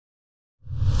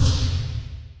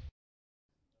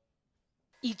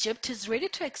Egypt is ready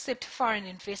to accept foreign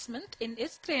investment in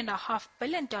its $3.5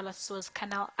 billion Suez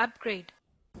Canal upgrade.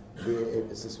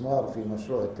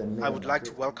 I would like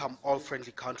to welcome all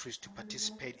friendly countries to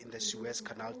participate in the Suez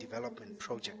Canal development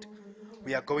project.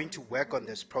 We are going to work on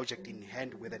this project in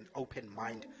hand with an open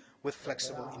mind, with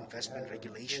flexible investment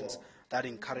regulations that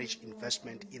encourage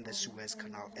investment in the Suez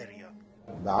Canal area.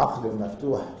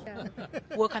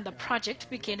 Work on the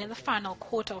project began in the final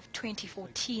quarter of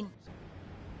 2014.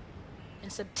 In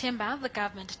September, the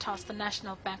government tasked the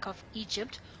National Bank of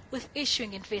Egypt with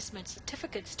issuing investment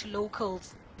certificates to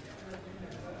locals.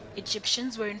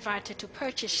 Egyptians were invited to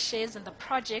purchase shares in the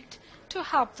project to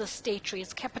help the state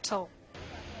raise capital.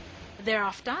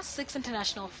 Thereafter, 6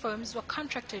 international firms were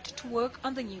contracted to work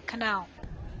on the new canal.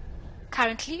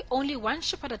 Currently, only one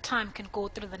ship at a time can go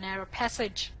through the narrow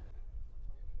passage.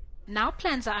 Now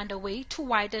plans are underway to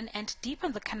widen and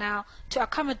deepen the canal to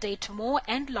accommodate more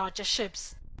and larger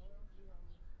ships.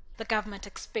 The government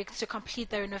expects to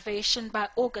complete the renovation by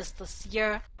August this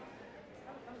year.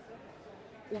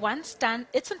 Once done,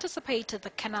 it's anticipated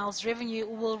the canal's revenue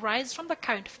will rise from the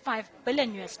current $5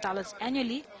 billion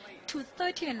annually to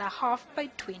 13.5 by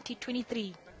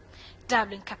 2023,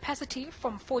 doubling capacity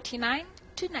from 49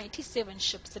 to 97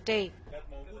 ships a day.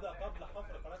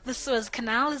 The Suez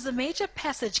Canal is a major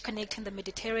passage connecting the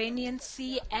Mediterranean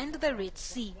Sea and the Red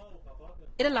Sea.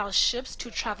 It allows ships to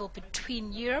travel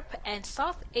between Europe and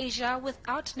South Asia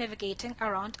without navigating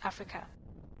around Africa.